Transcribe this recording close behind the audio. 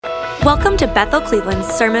Welcome to Bethel Cleveland's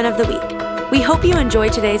Sermon of the Week. We hope you enjoy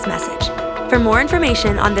today's message. For more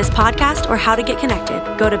information on this podcast or how to get connected,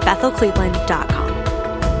 go to bethelcleveland.com.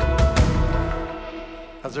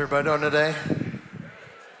 How's everybody doing today?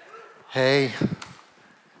 Hey,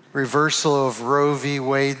 reversal of Roe v.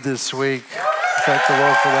 Wade this week. Thank the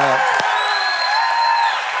Lord for that.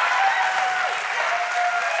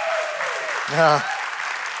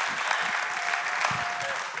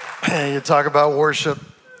 Yeah. You talk about worship.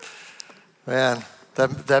 Man,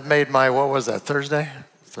 that made my, what was that, Thursday?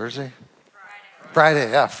 Friday,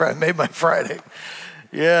 yeah, made my Friday.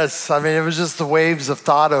 Yes, I mean, it was just the waves of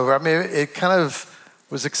thought over. I mean, it kind of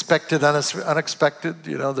was expected, unexpected.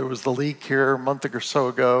 You know, there was the leak here a month or so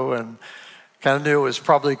ago, and kind of knew it was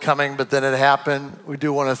probably coming, but then it happened. We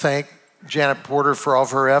do want to thank Janet Porter for all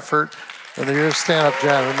of her effort. And you stand up,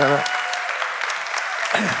 Janet, a minute.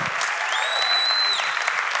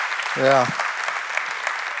 Yeah.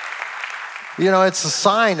 You know, it's a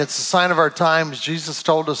sign of our times. Jesus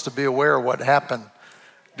told us to be aware of what happened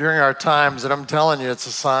during our times, and I'm telling you, it's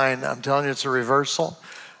a sign. I'm telling you, it's a reversal.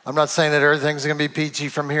 I'm not saying that everything's going to be peachy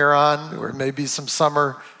from here on, or maybe some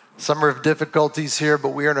summer of difficulties here, but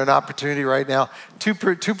we are in an opportunity right now. Two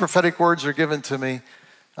prophetic words are given to me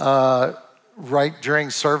right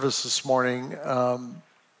during service this morning,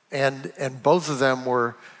 and both of them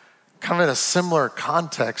were kind of in a similar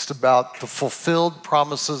context about the fulfilled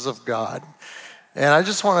promises of God. And I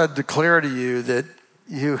just want to declare to you that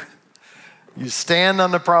you stand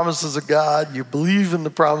on the promises of God, you believe in the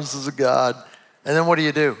promises of God, and then what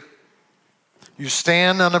do? You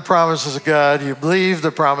stand on the promises of God, you believe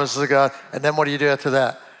the promises of God, and then what do you do after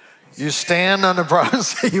that? You stand on the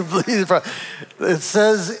promise, you believe the promise. It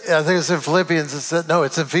says, I think it's in Philippians, it's in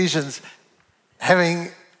Ephesians, having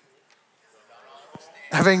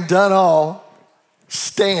done all,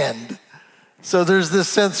 stand. So there's this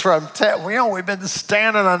sense where we've been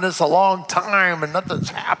standing on this a long time and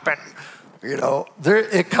nothing's happened. You know,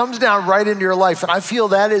 it comes down right into your life. And I feel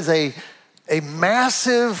that is a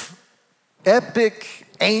massive, epic,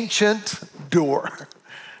 ancient door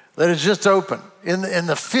that is just open. In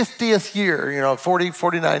the 50th year, 40,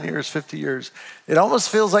 49 years, 50 years, it almost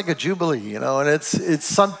feels like a jubilee, and it's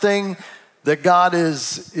something that God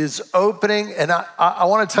is opening. And I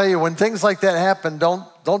want to tell you, when things like that happen,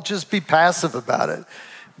 don't just be passive about it.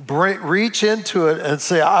 Reach into it and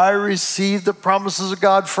say, I receive the promises of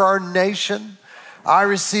God for our nation. I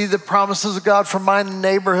receive the promises of God for my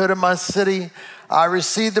neighborhood and my city. I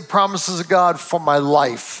receive the promises of God for my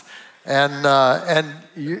life. And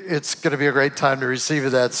it's going to be a great time to receive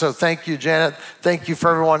that. So thank you, Janet. Thank you for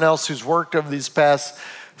everyone else who's worked over these past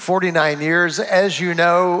 49 years. As you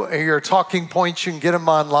know, your talking points, you can get them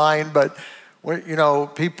online, but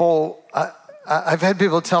people, I've had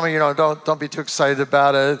people tell me, don't be too excited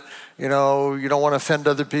about it. You don't want to offend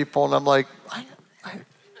other people. And I'm like,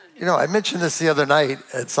 I mentioned this the other night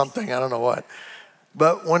at something, I don't know what.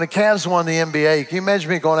 But when the Cavs won the NBA, can you imagine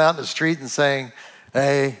me going out in the street and saying,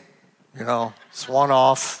 hey, it's one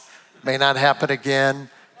off, may not happen again.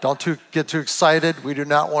 Don't get too excited. We do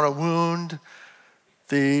not want to wound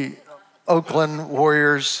the Oakland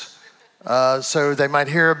Warriors, so they might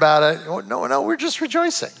hear about it. No, we're just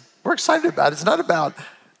rejoicing. We're excited about it. It's not about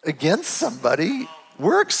against somebody.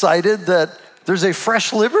 We're excited that there's a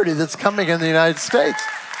fresh liberty that's coming in the United States,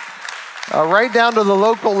 right down to the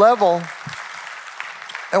local level.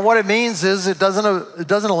 And what it means is it doesn't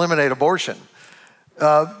eliminate abortion,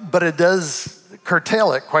 but it does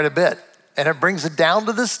curtail it quite a bit. And it brings it down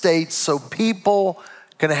to the states so people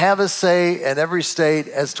can have a say in every state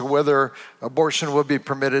as to whether abortion will be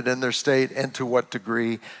permitted in their state and to what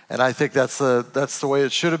degree. And I think that's the way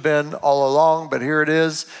it should have been all along, but here it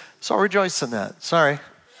is. So I'll rejoice in that. Sorry.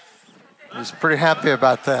 I was pretty happy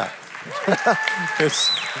about that.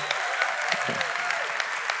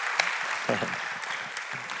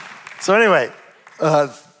 So anyway,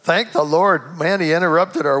 thank the Lord. Man, he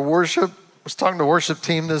interrupted our worship. I was talking to the worship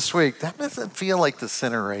team this week. That doesn't feel like the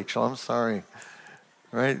center, Rachel. I'm sorry.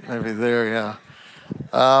 Right? Maybe there, yeah.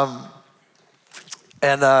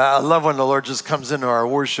 And I love when the Lord just comes into our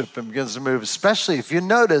worship and begins to move, especially if you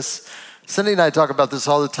notice, Cindy and I talk about this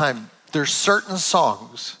all the time. There's certain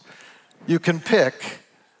songs you can pick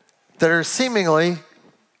that are seemingly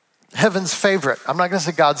heaven's favorite. I'm not going to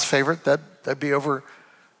say God's favorite. That'd be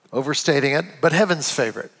overstating it, but heaven's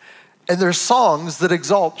favorite. And there's songs that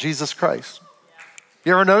exalt Jesus Christ.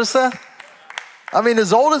 You ever notice that? I mean,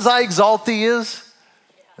 as old as I Exalt Thee is,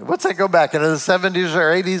 what's that go back into the 70s or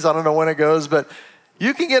 80s? I don't know when it goes, but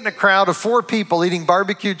you can get in a crowd of 4 people eating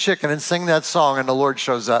barbecue chicken and sing that song and the Lord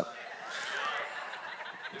shows up.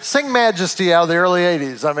 Sing Majesty out of the early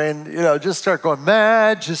 80s. I mean, just start going,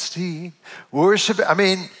 Majesty, worship. I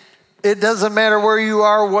mean, it doesn't matter where you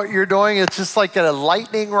are, what you're doing. It's just like a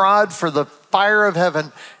lightning rod for the fire of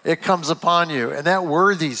heaven. It comes upon you. And that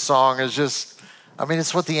Worthy song is just,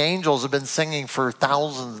 it's what the angels have been singing for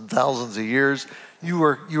thousands and thousands of years. You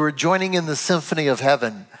are joining in the symphony of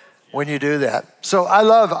heaven when you do that. So I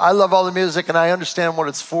love all the music, and I understand what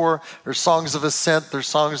it's for. There's songs of ascent, there's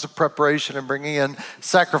songs of preparation and bringing in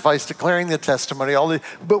sacrifice, declaring the testimony,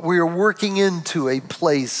 but we are working into a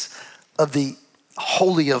place of the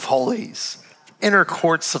Holy of Holies, inner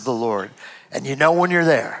courts of the Lord. And when you're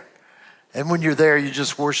there, and when you're there, you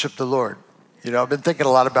just worship the Lord. I've been thinking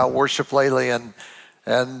a lot about worship lately, and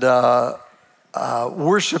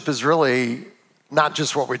worship is really not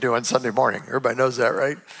just what we do on Sunday morning. Everybody knows that,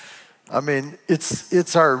 right?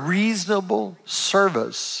 It's our reasonable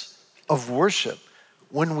service of worship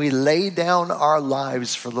when we lay down our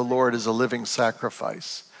lives for the Lord as a living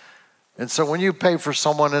sacrifice. And so when you pay for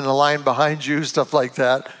someone in a line behind you, stuff like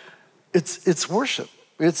that, it's worship.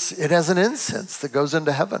 It has an incense that goes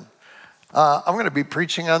into heaven. I'm going to be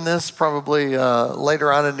preaching on this probably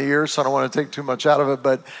later on in the year, so I don't want to take too much out of it,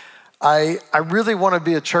 but I really want to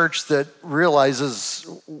be a church that realizes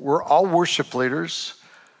we're all worship leaders.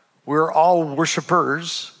 We're all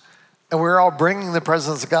worshipers, and we're all bringing the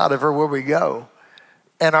presence of God everywhere we go.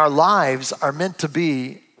 And our lives are meant to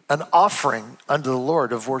be an offering unto the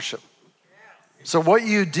Lord of worship. So what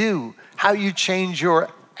you do, how you change your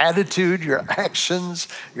attitude, your actions,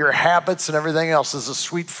 your habits, and everything else is a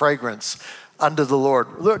sweet fragrance unto the Lord.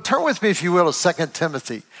 Look, turn with me, if you will, to 2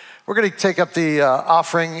 Timothy. We're going to take up the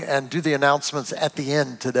offering and do the announcements at the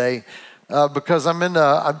end today. Because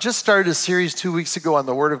I've just started a series 2 weeks ago on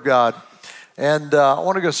the Word of God. And I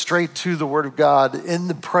want to go straight to the Word of God in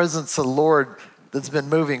the presence of the Lord that's been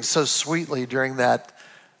moving so sweetly during that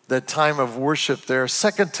time of worship there. 2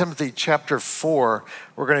 Timothy chapter 4,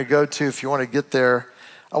 we're going to go to if you want to get there.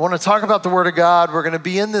 I want to talk about the Word of God. We're going to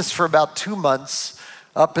be in this for about 2 months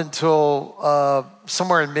up until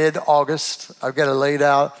somewhere in mid-August. I've got it laid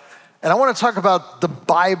out. And I want to talk about the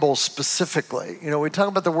Bible specifically. We talk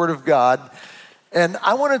about the Word of God, and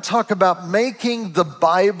I want to talk about making the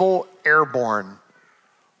Bible airborne.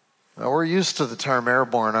 Now, we're used to the term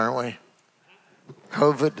airborne, aren't we?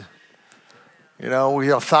 COVID. We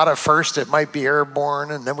thought at first it might be airborne,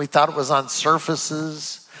 and then we thought it was on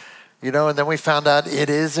surfaces, and then we found out it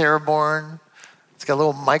is airborne. It's got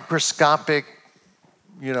little microscopic,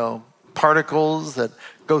 particles that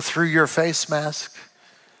go through your face mask.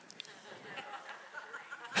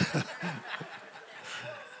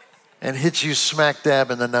 And hits you smack dab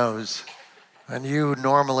in the nose. And you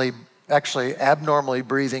abnormally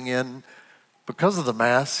breathing in, because of the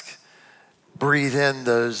mask, breathe in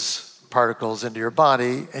those particles into your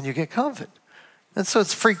body and you get COVID. And so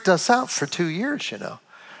it's freaked us out for 2 years,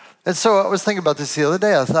 And so I was thinking about this the other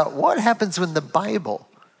day. I thought, what happens when the Bible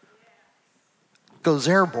goes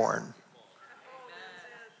airborne?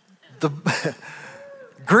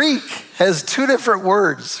 Greek has 2 different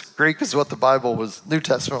words. Greek is what the New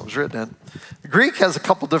Testament was written in. Greek has a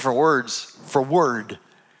couple different words for word.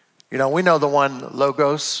 We know the one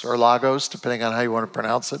logos or logos, depending on how you want to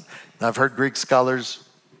pronounce it. And I've heard Greek scholars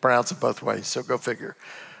pronounce it both ways, so go figure.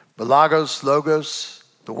 But logos,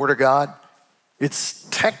 the Word of God, it's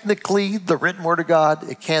technically the written Word of God.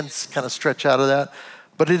 It can kind of stretch out of that,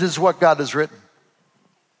 but it is what God has written.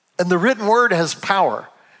 And the written Word has power.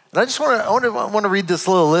 And I just want to read this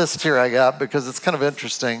little list here I got, because it's kind of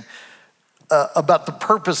interesting about the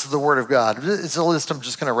purpose of the Word of God. It's a list I'm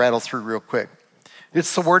just going to rattle through real quick.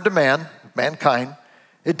 It's the word to mankind.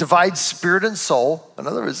 It divides spirit and soul. In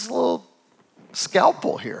other words, it's a little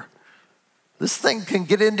scalpel here. This thing can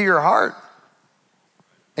get into your heart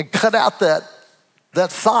and cut out that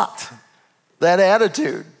thought, that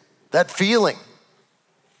attitude, that feeling.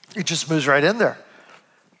 It just moves right in there.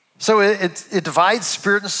 So it divides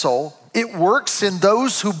spirit and soul. It works in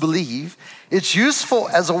those who believe. It's useful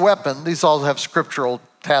as a weapon. These all have scriptural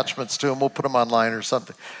attachments to them. We'll put them online or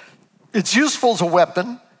something. It's useful as a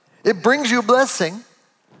weapon. It brings you blessing.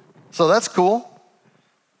 So that's cool.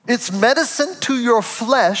 It's medicine to your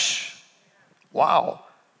flesh. Wow.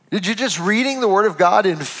 Did you just reading the Word of God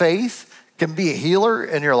in faith can be a healer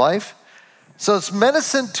in your life? So it's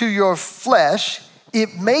medicine to your flesh.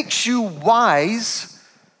 It makes you wise.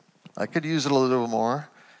 I could use it a little more.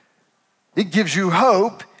 It gives you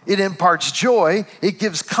hope. It imparts joy. It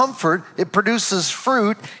gives comfort. It produces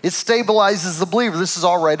fruit. It stabilizes the believer. This is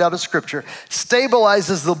all right out of Scripture.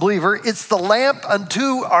 Stabilizes the believer. It's the lamp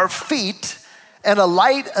unto our feet and a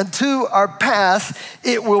light unto our path.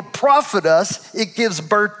 It will profit us. It gives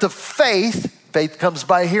birth to faith. Faith comes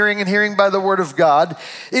by hearing, and hearing by the word of God.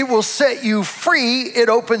 It will set you free. It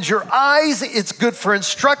opens your eyes. It's good for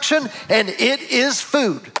instruction, and it is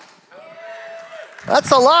food.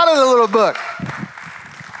 That's a lot in the little book.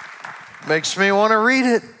 Makes me want to read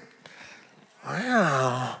it.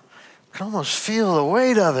 Wow. I can almost feel the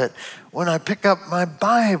weight of it when I pick up my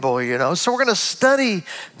Bible, you know. So we're going to study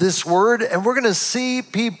this word, and we're going to see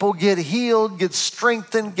people get healed, get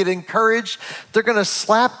strengthened, get encouraged. They're going to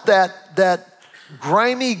slap that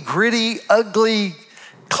grimy, gritty, ugly,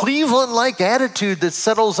 Cleveland-like attitude that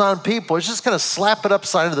settles on people. It's just going to slap it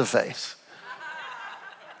upside of the face.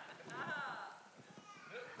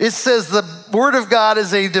 It says the word of God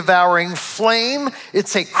is a devouring flame.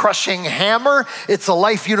 It's a crushing hammer. It's a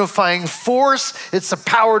life-unifying force. It's a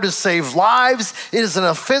power to save lives. It is an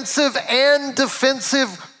offensive and defensive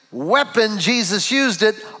weapon. Jesus used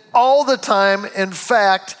it all the time. In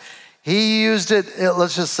fact, he used it,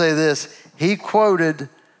 let's just say this, he quoted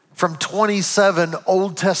from 27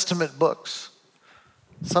 Old Testament books.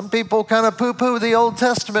 Some people kind of poo-poo the Old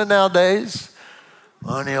Testament nowadays.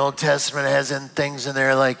 Well, the Old Testament has things in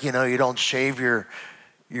there like, you know, you don't shave your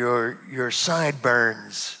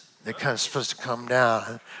sideburns. They're kind of supposed to come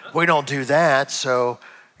down. We don't do that, so,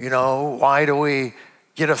 you know, why do we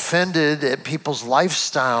get offended at people's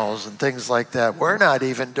lifestyles and things like that? We're not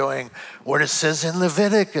even doing what it says in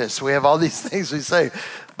Leviticus. We have all these things we say.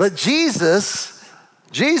 But Jesus,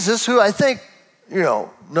 who I think, you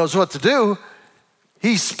know, knows what to do,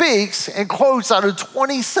 he speaks and quotes out of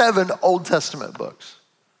 27 Old Testament books.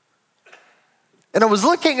 And I was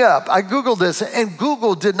looking up, I Googled this, and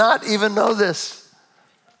Google did not even know this.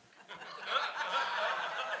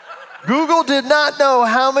 Google did not know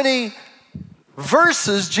how many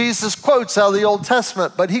verses Jesus quotes out of the Old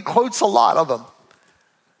Testament, but he quotes a lot of them.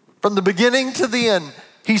 From the beginning to the end,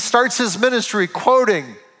 he starts his ministry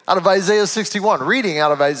quoting out of Isaiah 61, reading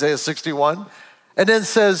out of Isaiah 61, and then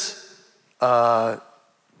says,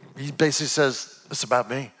 he basically says, it's about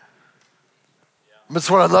me.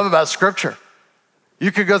 That's what I love about Scripture.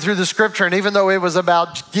 You could go through the Scripture, and even though it was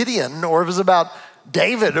about Gideon, or it was about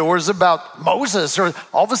David, or it was about Moses, or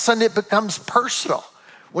all of a sudden it becomes personal.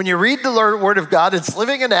 When you read the Word of God, it's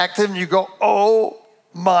living and active, and you go, oh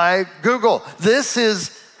my Google. This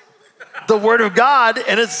is the Word of God,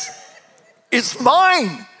 and it's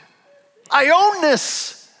mine. I own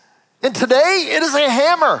this. And today it is a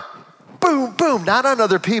hammer. Boom, boom, not on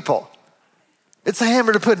other people. It's a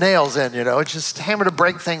hammer to put nails in, you know. It's just a hammer to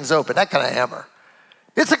break things open, that kind of hammer.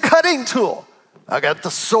 It's a cutting tool. I got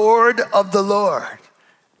the sword of the Lord.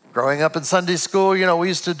 Growing up in Sunday school, you know, we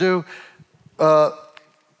used to do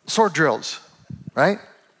sword drills, right?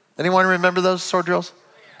 Anyone remember those sword drills?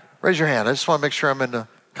 Raise your hand. I just want to make sure I'm in the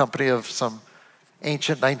company of some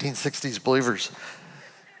ancient 1960s believers.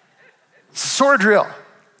 It's a sword drill.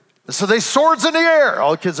 So they swords in the air.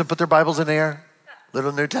 All the kids would put their Bibles in the air,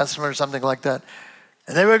 Little New Testament or something like that.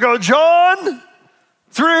 And they would go, John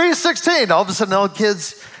 3:16. All of a sudden, all the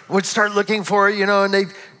kids would start looking for it, you know, and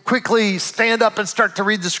they'd quickly stand up and start to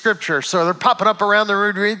read the Scripture. So they're popping up around the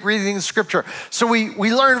room reading the Scripture. So we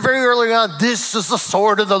learned very early on, this is the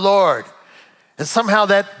sword of the Lord. And somehow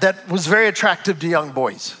that was very attractive to young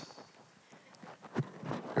boys. You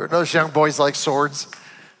ever notice young boys like swords?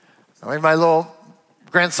 I mean, my little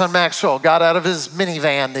grandson Maxwell got out of his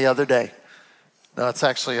minivan the other day. No, it's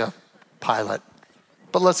actually a Pilot,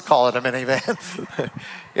 but let's call it a minivan.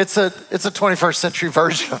 It's a 21st century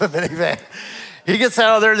version of a minivan. He gets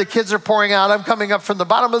out of there, the kids are pouring out. I'm coming up from the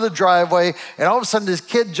bottom of the driveway, and all of a sudden this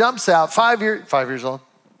kid jumps out, 5 years old.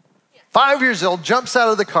 5 years old, jumps out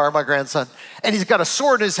of the car, my grandson, and he's got a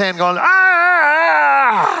sword in his hand going,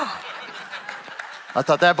 ah! I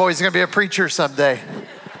thought that boy's gonna be a preacher someday.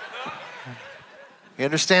 He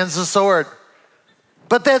understands the sword.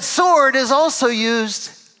 But that sword is also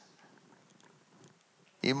used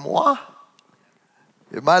in moi,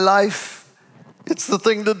 in my life. It's the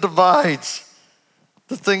thing that divides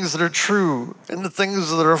the things that are true and the things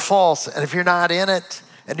that are false. And if you're not in it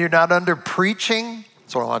and you're not under preaching,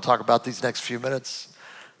 that's what I want to talk about these next few minutes.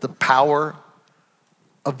 The power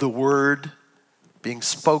of the word being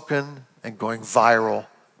spoken and going viral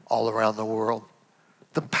all around the world.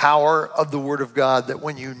 The power of the word of God, that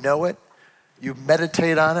when you know it, you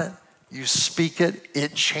meditate on it, you speak it,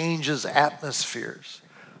 it changes atmospheres.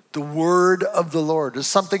 The word of the Lord. There's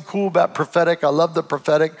something cool about prophetic. I love the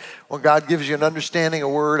prophetic. When God gives you an understanding, a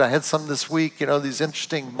word. I had some this week, you know, these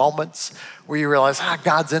interesting moments where you realize,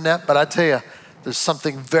 God's in that. But I tell you, There's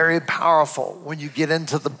something very powerful when you get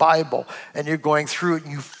into the Bible and you're going through it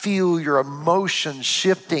and you feel your emotions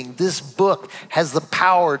shifting. This book has the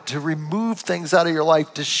power to remove things out of your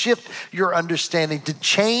life, to shift your understanding, to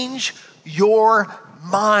change your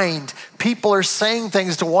mind. People are saying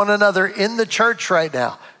things to one another in the church right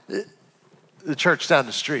now. The church down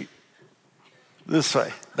the street. This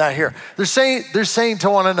way, not here. They're saying to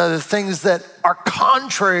one another things that are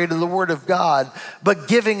contrary to the word of God, but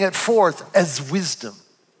giving it forth as wisdom.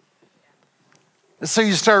 And so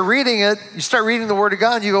you start reading it, you start reading the word of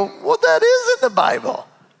God, and you go, well, that is in the Bible.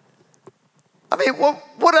 I mean,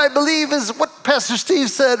 what I believe is what Pastor Steve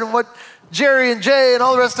said and what Jerry and Jay and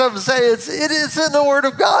all the rest of them say. It is in the word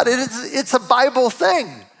of God. It's a Bible thing.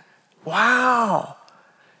 Wow.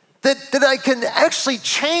 That I can actually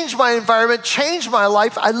change my environment, change my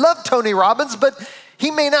life. I love Tony Robbins, but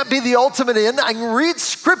he may not be the ultimate in. I can read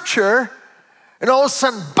scripture, and all of a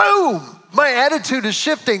sudden, boom, my attitude is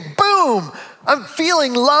shifting. Boom, I'm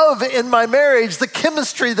feeling love in my marriage. The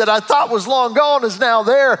chemistry that I thought was long gone is now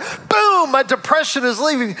there. Boom, my depression is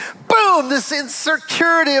leaving. Boom, this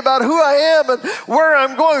insecurity about who I am and where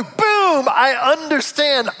I'm going. Boom, I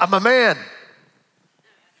understand I'm a man.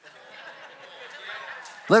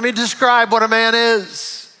 Let me describe what a man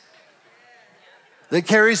is. They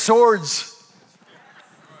carry swords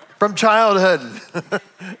from childhood.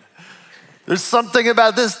 There's something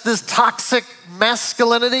about this toxic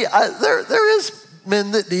masculinity. There is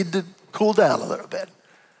men that need to cool down a little bit.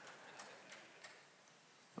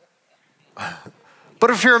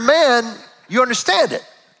 But if you're a man, you understand it.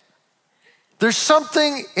 There's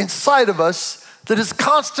something inside of us that is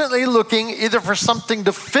constantly looking either for something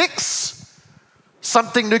to fix,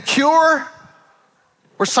 something to cure,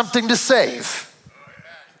 or something to save.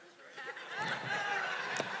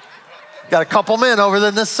 Got a couple men over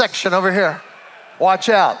in this section over here. Watch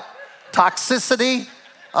out. Toxicity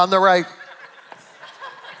on the right.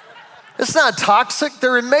 It's not toxic.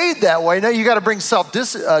 They're made that way. Now you got to bring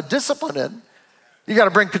self-discipline in. You got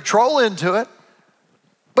to bring control into it.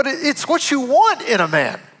 But it's what you want in a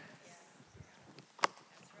man.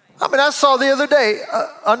 I mean, I saw the other day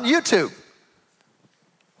on YouTube.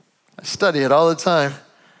 I study it all the time.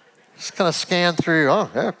 Just kind of scan through. Oh,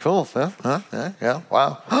 yeah, cool. Yeah,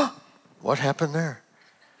 wow. What happened there?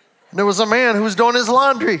 And there was a man who was doing his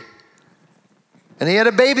laundry. And he had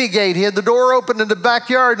a baby gate. He had the door open in the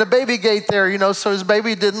backyard and a baby gate there, so his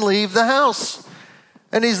baby didn't leave the house.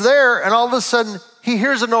 And he's there, and all of a sudden, he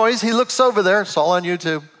hears a noise. He looks over there. It's all on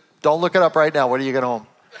YouTube. Don't look it up right now. Wait till you get home.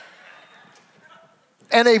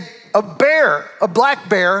 And a bear, a black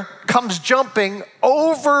bear, comes jumping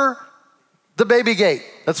over the baby gate.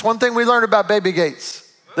 That's one thing we learned about baby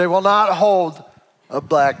gates. They will not hold a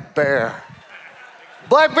black bear.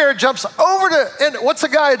 Black bear jumps over and what's a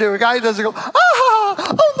guy do? A guy doesn't go, oh no.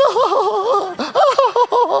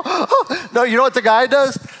 Oh. No, you know what the guy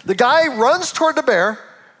does? The guy runs toward the bear,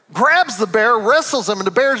 grabs the bear, wrestles him, and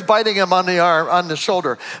the bear's biting him on the arm, on the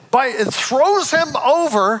shoulder. And throws him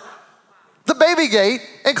over the baby gate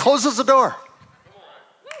and closes the door.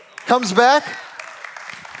 Comes back,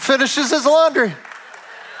 finishes his laundry.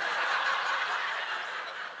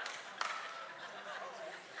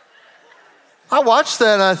 I watched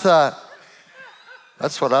that and I thought,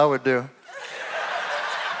 that's what I would do.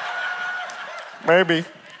 Maybe.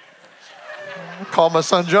 I'll call my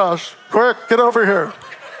son Josh. Quick, get over here.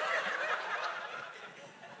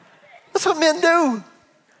 That's what men do.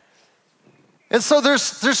 And so there's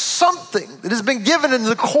something that has been given in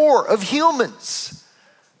the core of humans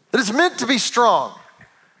that is meant to be strong,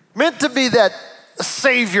 meant to be that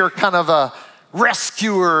savior kind of a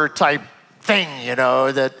rescuer type thing,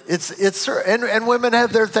 that and women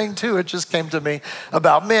have their thing too. It just came to me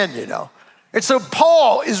about men, And so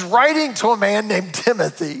Paul is writing to a man named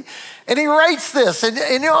Timothy, and he writes this, and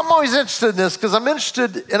I'm always interested in this because I'm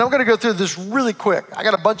interested, and I'm going to go through this really quick. I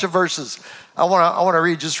got a bunch of verses I want to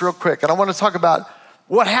read just real quick, and I want to talk about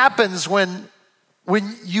what happens when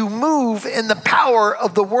you move in the power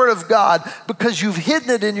of the Word of God because you've hidden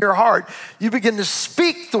it in your heart. You begin to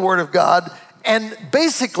speak the Word of God and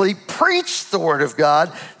basically preach the Word of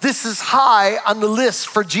God. This is high on the list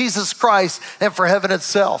for Jesus Christ and for heaven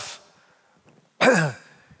itself.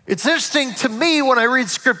 It's interesting to me when I read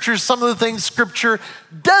Scripture, some of the things Scripture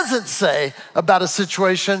doesn't say about a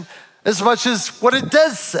situation as much as what it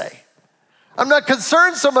does say. I'm not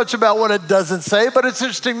concerned so much about what it doesn't say, but it's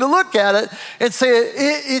interesting to look at it and say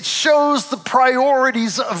it shows the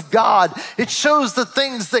priorities of God. It shows the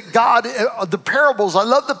things that God, the parables. I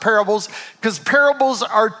love the parables because parables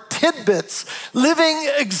are tidbits, living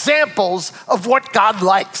examples of what God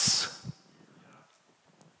likes.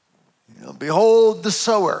 Behold the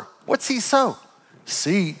sower. What's he sow?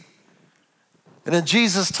 Seed. And in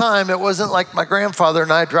Jesus' time, it wasn't like my grandfather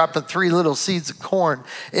and I dropping 3 little seeds of corn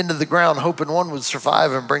into the ground, hoping one would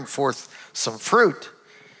survive and bring forth some fruit.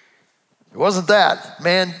 It wasn't that.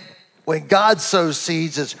 Man, when God sows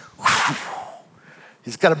seeds, it's whoosh.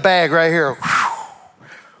 He's got a bag right here.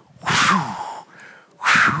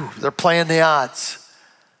 They're playing the odds.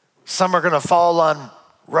 Some are going to fall on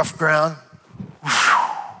rough ground.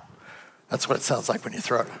 That's what it sounds like when you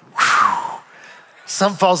throw it.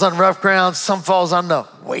 Some falls on rough ground. Some falls on the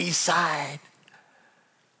wayside.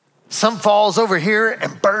 Some falls over here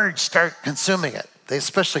and birds start consuming it. They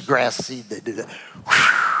especially grass seed, they do that.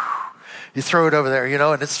 You throw it over there,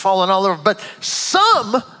 and it's falling all over. But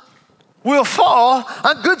some will fall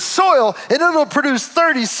on good soil and it'll produce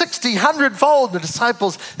 30, 60, 100-fold. The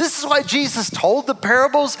disciples, this is why Jesus told the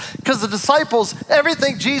parables, because the disciples,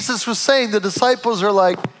 everything Jesus was saying, the disciples are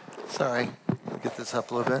like, sorry, let me get this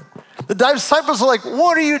up a little bit. The disciples are like,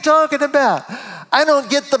 what are you talking about? I don't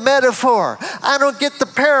get the metaphor. I don't get the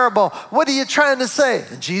parable. What are you trying to say?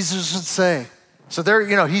 And Jesus would say, so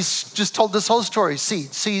there, he's just told this whole story,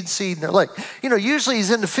 seed, seed, seed. And they're like, usually he's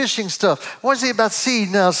into fishing stuff. What is he about seed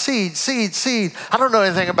now? Seed, seed, seed. I don't know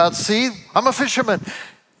anything about seed. I'm a fisherman.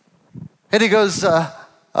 And he goes,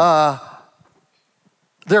 they're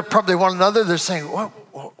probably one another. They're saying,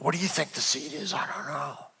 what do you think the seed is? I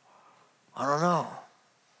don't know.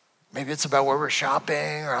 Maybe it's about where we're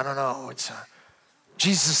shopping, or I don't know.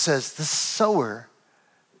 Jesus says the sower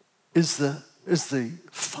is the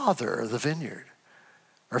father of the vineyard,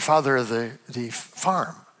 or father of the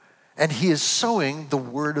farm. And he is sowing the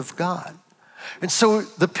word of God. And so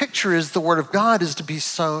the picture is the word of God is to be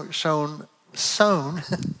sown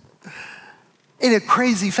in a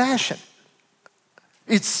crazy fashion.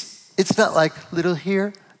 It's not like little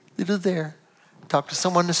here, little there. Talked to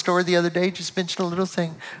someone in the store the other day, just mentioned a little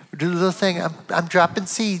thing. Do a little thing. I'm dropping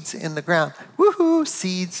seeds in the ground. Woohoo,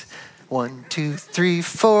 seeds. 1, 2, 3,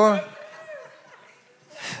 4.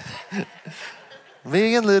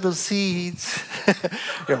 Million little seeds.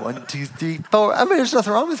 1, 2, 3, 4. I mean, there's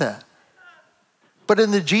nothing wrong with that. But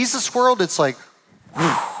in the Jesus world, it's like,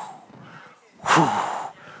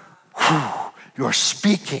 you're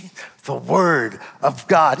speaking the word of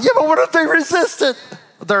God. Yeah, but what if they resist it?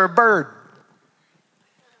 They're a bird.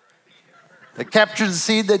 They capture the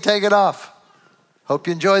seed, they take it off. Hope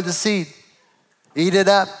you enjoy the seed. Eat it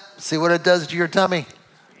up. See what it does to your tummy.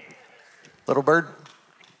 Little bird.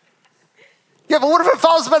 Yeah, but what if it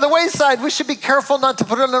falls by the wayside? We should be careful not to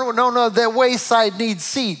put it on. No, the wayside needs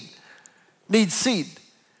seed. Needs seed.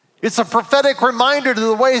 It's a prophetic reminder to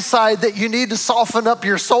the wayside that you need to soften up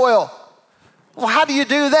your soil. Well, how do you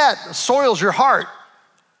do that? The soil's your heart.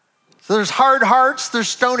 So there's hard hearts, there's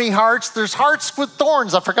stony hearts, there's hearts with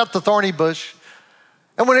thorns. I forgot the thorny bush.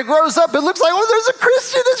 And when it grows up, it looks like, there's a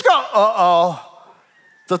Christian that's growing. Uh-oh.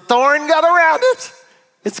 The thorn got around it.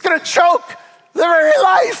 It's going to choke the very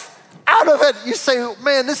life out of it. You say,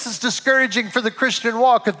 man, this is discouraging for the Christian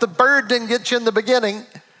walk. If the bird didn't get you in the beginning,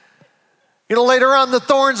 later on the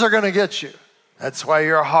thorns are going to get you. That's why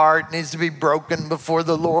your heart needs to be broken before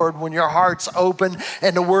the Lord. When your heart's open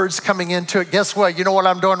and the word's coming into it, guess what? You know what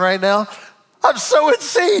I'm doing right now? I'm sowing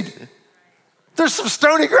seed. There's some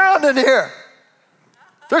stony ground in here.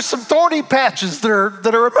 There's some thorny patches that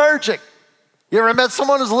are emerging. You ever met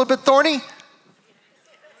someone who's a little bit thorny?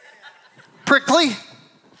 Prickly?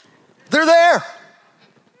 They're there.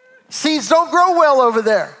 Seeds don't grow well over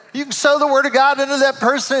there. You can sow the word of God into that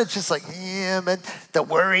person. It's just like, yeah, but the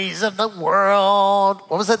worries of the world.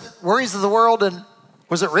 What was it? Worries of the world and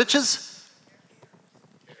was it riches?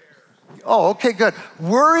 Oh, okay, good.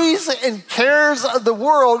 Worries and cares of the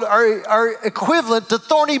world are equivalent to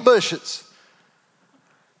thorny bushes.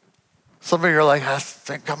 Some of you are like, I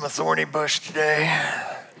think I'm a thorny bush today.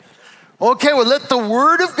 Okay, well, let the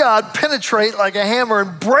word of God penetrate like a hammer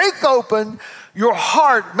and break open your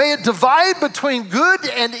heart. May it divide between good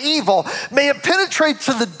and evil. May it penetrate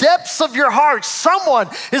to the depths of your heart. Someone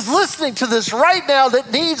is listening to this right now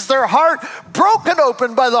that needs their heart broken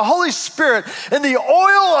open by the Holy Spirit and the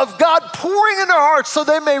oil of God pouring in their hearts so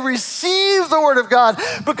they may receive the word of God.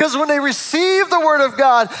 Because when they receive the word of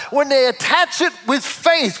God, when they attach it with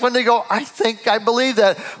faith, when they go, I think, I believe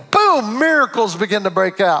that, boom, miracles begin to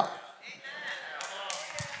break out.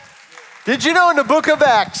 Did you know in the book of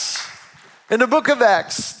Acts,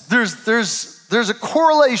 there's a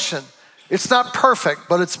correlation. It's not perfect,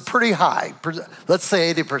 but it's pretty high. Let's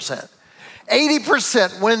say 80%.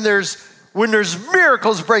 80% when there's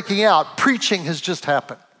miracles breaking out, preaching has just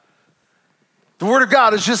happened. The word of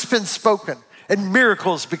God has just been spoken, and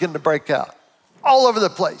miracles begin to break out all over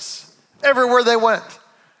the place. everywhere they went.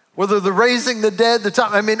 Whether they're raising the dead,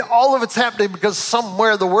 all of it's happening because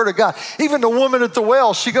somewhere the word of God. Even the woman at the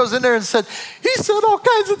well, she goes in there and said, he said all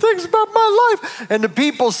kinds of things about my life. And the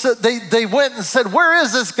people said, they went and said, where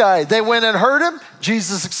is this guy? They went and heard him.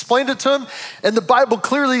 Jesus explained it to them. And the Bible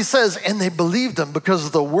clearly says, and they believed him because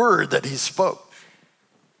of the word that he spoke.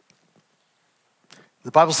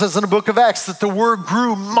 The Bible says in the book of Acts that the word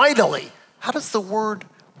grew mightily. How does the word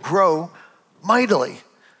grow mightily?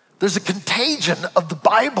 There's a contagion of the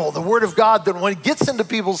Bible, the Word of God, that when it gets into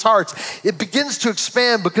people's hearts, it begins to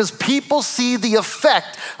expand because people see the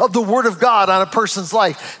effect of the Word of God on a person's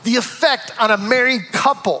life, the effect on a married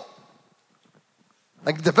couple.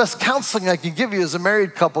 Like the best counseling I can give you as a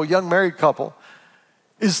married couple, young married couple,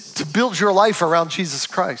 is to build your life around Jesus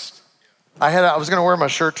Christ. I was gonna wear my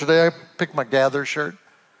shirt today. I picked my Gather shirt.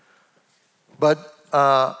 But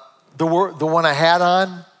the one I had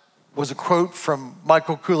on was a quote from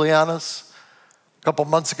Michael Koulianos a couple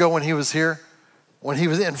months ago when he was here. When he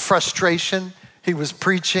was in frustration, he was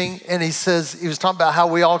preaching, and he was talking about how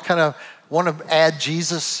we all kind of want to add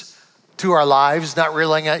Jesus to our lives, not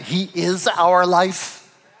realizing that he is our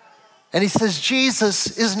life. And he says,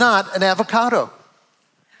 Jesus is not an avocado.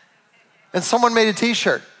 And someone made a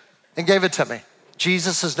t-shirt and gave it to me.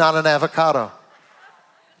 Jesus is not an avocado.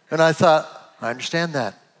 And I thought, I understand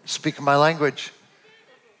that. Speaking my language.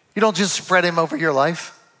 You don't just spread him over your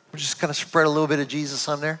life. We're just going to spread a little bit of Jesus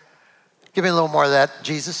on there. Give me a little more of that,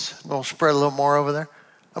 Jesus. We'll spread a little more over there.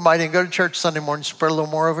 I might even go to church Sunday morning, spread a little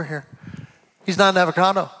more over here. He's not an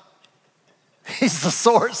avocado. He's the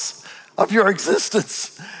source of your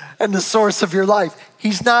existence and the source of your life.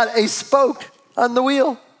 He's not a spoke on the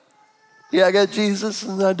wheel. Yeah, I got Jesus,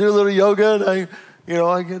 and I do a little yoga, and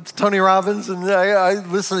I get Tony Robbins, and I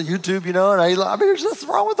listen to YouTube, and there's nothing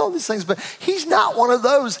wrong with all these things, but he's not one of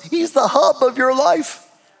those. He's the hub of your life.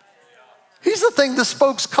 He's the thing the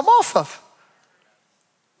spokes come off of.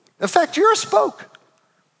 In fact, you're a spoke.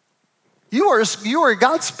 You are a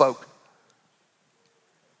God spoke.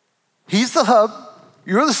 He's the hub,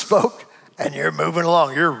 you're the spoke, and you're moving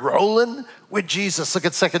along. You're rolling with Jesus. Look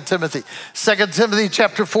at 2 Timothy. 2 Timothy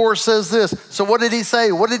chapter 4 says this. So what did he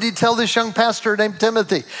say? What did he tell this young pastor named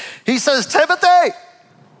Timothy? He says, Timothy,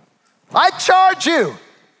 I charge you.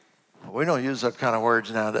 We don't use that kind of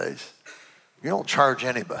words nowadays. You don't charge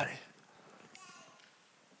anybody.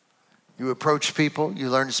 You approach people, you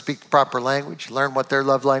learn to speak the proper language, learn what their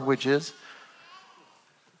love language is,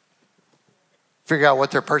 figure out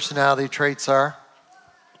what their personality traits are.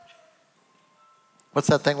 What's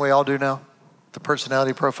that thing we all do now? The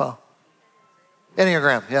personality profile.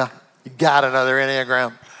 Enneagram, yeah. You got another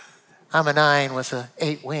Enneagram. I'm a 9 with an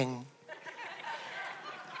 8 wing.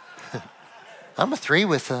 I'm a 3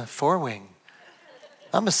 with a 4 wing.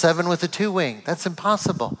 I'm a 7 with a 2 wing. That's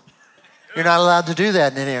impossible. You're not allowed to do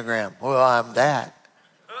that in Enneagram. Well, I'm that.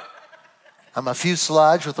 I'm a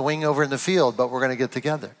fuselage with a wing over in the field, but we're going to get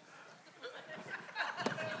together.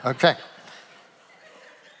 Okay.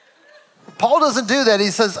 Paul doesn't do that. He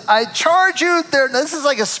says, I charge you there. This is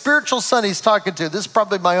like a spiritual son he's talking to. This is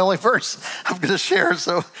probably my only verse I'm going to share,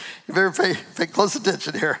 so you better pay close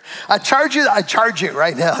attention here. I charge you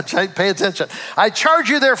right now. Pay attention. I charge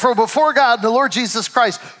you therefore before God and the Lord Jesus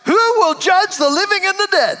Christ, who will judge the living and the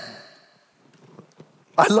dead.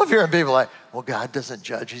 I love hearing people like, well, God doesn't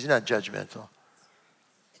judge. He's not judgmental.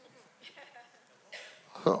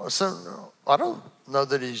 So I don't know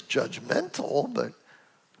that he's judgmental, but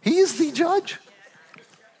he is the judge.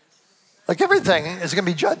 Like everything is going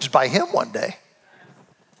to be judged by him one day.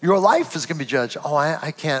 Your life is going to be judged. Oh,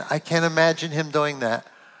 I can't imagine him doing that.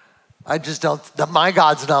 I just don't. My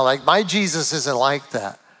God's not like, my Jesus isn't like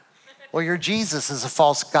that. Well, your Jesus is a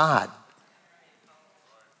false God.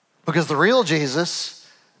 Because the real Jesus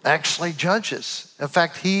actually judges. In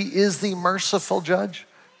fact, he is the merciful judge.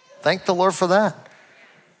 Thank the Lord for that.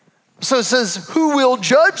 So it says, who will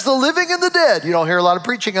judge the living and the dead? You don't hear a lot of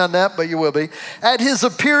preaching on that, but you will be. At his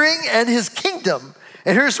appearing and his kingdom.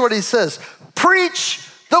 And here's what he says. Preach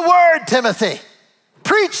the word, Timothy.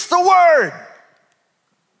 Preach the word.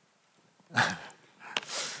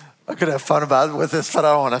 I could have fun about it with this, but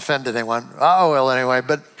I don't want to offend anyone. Oh, well, anyway,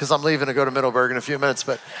 but because I'm leaving to go to Middleburg in a few minutes.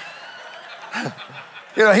 But,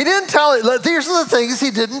 he didn't tell him. These are the things he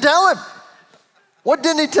didn't tell him. What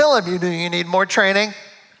didn't he tell him? You need more training.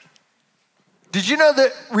 Did you know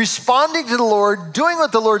that responding to the Lord, doing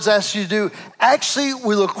what the Lord's asked you to do, actually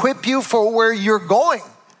will equip you for where you're going?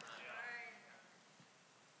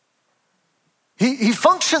 He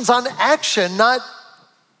functions on action, not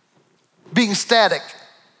being static.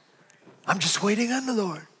 I'm just waiting on the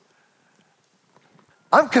Lord.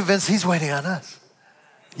 I'm convinced he's waiting on us.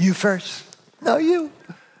 You first. No, you.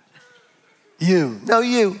 You. No,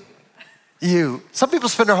 you. You. Some people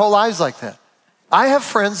spend their whole lives like that. I have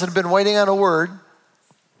friends that have been waiting on a word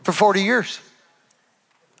for 40 years.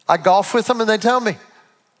 I golf with them and they tell me,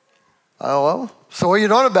 oh, well, so what are you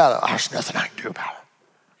doing about it? Oh, there's nothing I can do about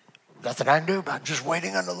it. Nothing I can do about it. Just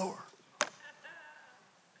waiting on the Lord.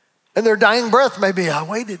 And their dying breath may be, I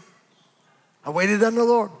waited on the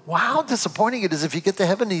Lord. Wow, how disappointing it is if you get to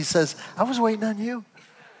heaven and he says, I was waiting on you.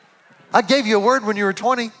 I gave you a word when you were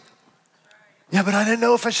 20. Yeah, but I didn't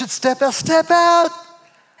know if I should step out. Step out.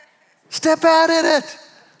 Step out in it.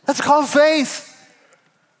 That's called faith.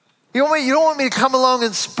 You don't want me to come along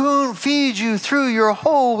and spoon feed you through your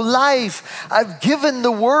whole life. I've given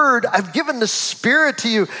the word. I've given the Spirit to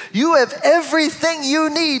you. You have everything you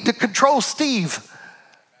need to control Steve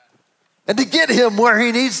and to get him where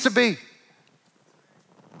he needs to be.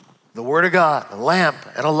 The word of God, a lamp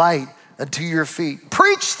and a light unto your feet.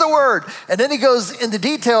 Preach the word. And then he goes into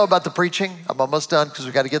detail about the preaching. I'm almost done because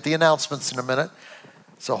we got to get the announcements in a minute.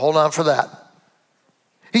 So hold on for that.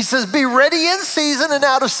 He says, be ready in season and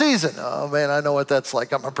out of season. Oh man, I know what that's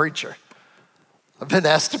like. I'm a preacher. I've been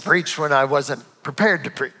asked to preach when I wasn't prepared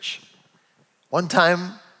to preach. One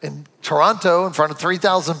time in Toronto in front of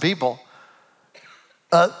 3,000 people,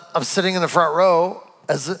 I'm sitting in the front row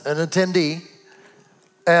as an attendee,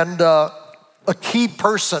 and a key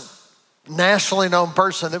person, nationally known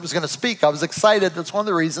person that was going to speak. I was excited. That's one of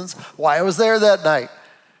the reasons why I was there that night.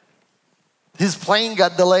 His plane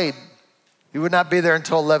got delayed. He would not be there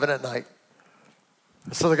until 11 at night.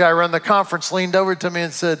 So the guy running the conference leaned over to me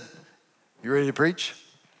and said, you ready to preach?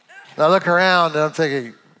 And I look around and I'm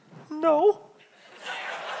thinking, no.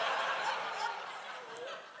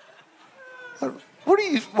 What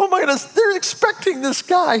am I going to, they're expecting this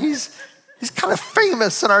guy. He's kind of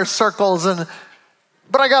famous in our circles.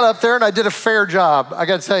 But I got up there and I did a fair job. I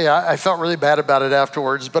got to tell you, I felt really bad about it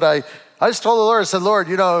afterwards, but I just told the Lord, I said, Lord,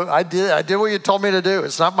 I did what you told me to do.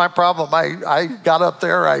 It's not my problem. I got up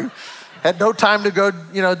there. I had no time to go,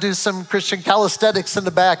 do some Christian calisthenics in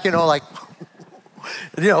the back, for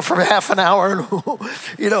half an hour. None of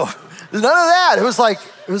that. It was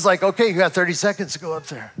like, okay, you got 30 seconds to go up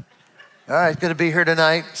there. All right, going to be here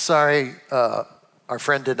tonight. Sorry, our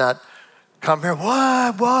friend did not come here.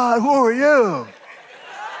 What? Who are you?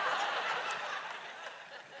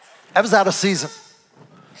 I was out of season.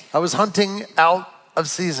 I was hunting out of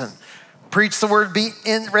season. Preach the word, be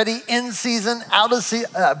ready in season, out of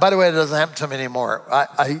season. By the way, it doesn't happen to me anymore.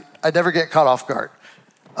 I never get caught off guard.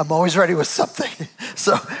 I'm always ready with something.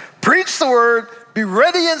 So preach the word, be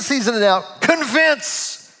ready in season and out.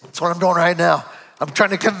 Convince. That's what I'm doing right now. I'm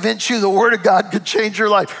trying to convince you the word of God could change your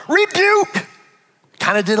life. Rebuke.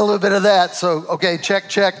 Kind of did a little bit of that. So, okay,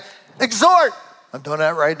 check. Exhort. I'm doing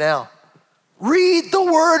that right now. Read the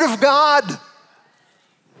word of God.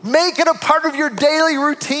 Make it a part of your daily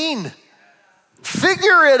routine.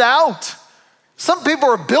 Figure it out. Some people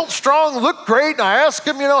are built strong, look great, and I ask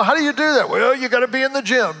them, how do you do that? Well, you got to be in the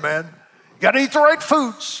gym, man. You got to eat the right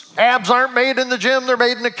foods. Abs aren't made in the gym, they're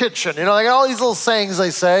made in the kitchen. They got all these little sayings they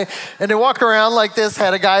say, and they walk around like this.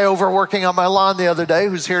 Had a guy over working on my lawn the other day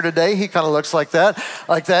who's here today. He kind of looks like that,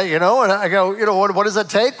 and I go, what does it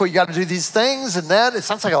take? Well, you got to do these things and that. It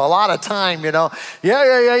sounds like a lot of time,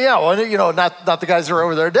 Yeah. Well, not the guys that are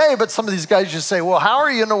over there today, but some of these guys just say, well, how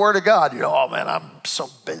are you in the Word of God? Oh man, I'm so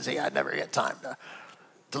busy, I never get time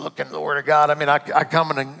to look into the Word of God. I mean, I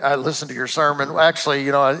come and I listen to your sermon. Actually,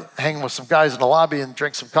 I hang with some guys in the lobby and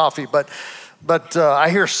drink some coffee, but I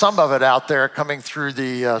hear some of it out there coming through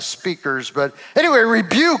the speakers. But anyway,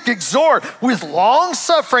 rebuke, exhort with long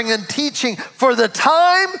suffering and teaching, for the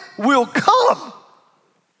time will come.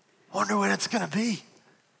 I wonder when it's going to be.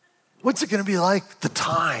 What's it going to be like? The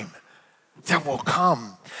time that will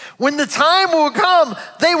come. When the time will come,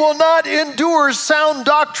 they will not endure sound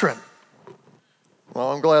doctrine.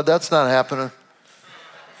 Well, I'm glad that's not happening.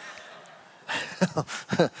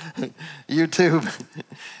 YouTube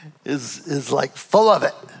is like full of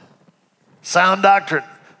it. Sound doctrine.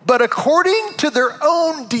 But according to their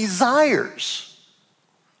own desires.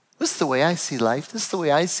 This is the way I see life. This is the way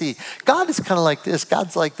I see. God is kind of like this.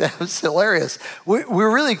 God's like that. It's hilarious.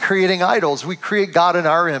 We're really creating idols. We create God in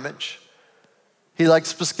our image. He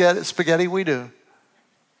likes spaghetti, we do.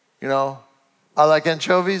 I like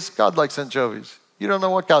anchovies. God likes anchovies. You don't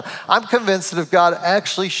know what God. I'm convinced that if God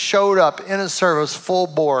actually showed up in a service full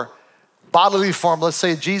bore, bodily form, let's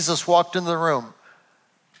say Jesus walked into the room,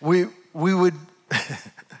 we would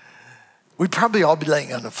we'd probably all be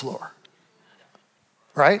laying on the floor.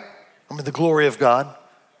 Right? I mean, the glory of God.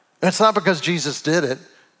 And it's not because Jesus did it.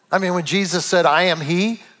 I mean, when Jesus said, I am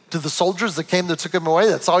he, to the soldiers that came that took him away.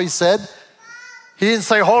 That's all he said. He didn't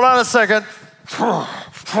say, hold on a second.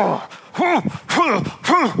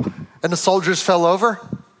 And the soldiers fell over.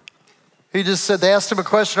 He just said, they asked him a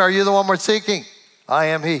question, are you the one we're seeking? I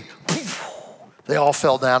am he. They all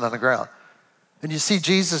fell down on the ground. And you see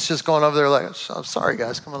Jesus just going over there like, I'm sorry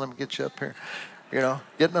guys, come on, let me get you up here.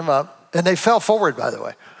 Getting them up. And they fell forward, by the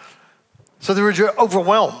way. So they were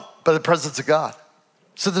overwhelmed by the presence of God.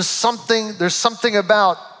 So there's something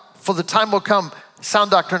about, for the time will come,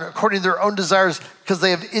 sound doctrine, according to their own desires, because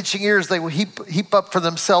they have itching ears, they will heap up for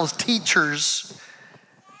themselves teachers,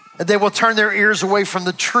 and they will turn their ears away from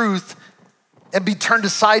the truth and be turned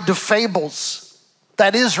aside to fables.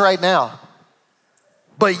 That is right now.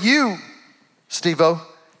 But you, Steve-O,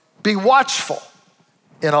 be watchful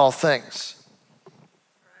in all things.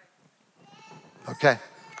 Okay.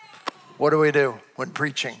 What do we do when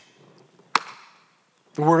preaching?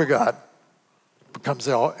 The Word of God becomes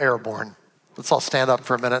airborne. Let's all stand up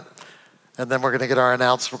for a minute, and then we're going to get our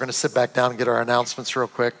announcements. We're going to sit back down and get our announcements real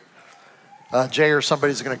quick. Jay or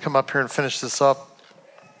somebody's going to come up here and finish this up.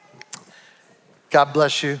 God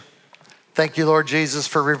bless you. Thank you, Lord Jesus,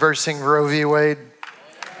 for reversing Roe v. Wade.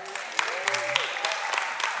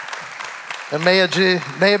 And may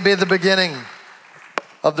it be the beginning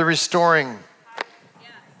of the restoring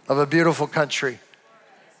of a beautiful country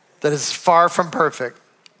that is far from perfect,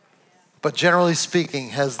 but generally speaking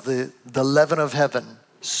has the leaven of heaven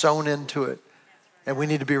sown into it. And we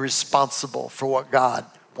need to be responsible for what God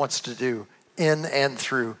wants to do in and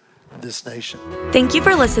through this nation. Thank you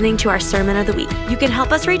for listening to our Sermon of the Week. You can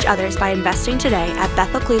help us reach others by investing today at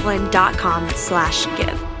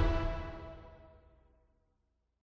bethelcleveland.com/give.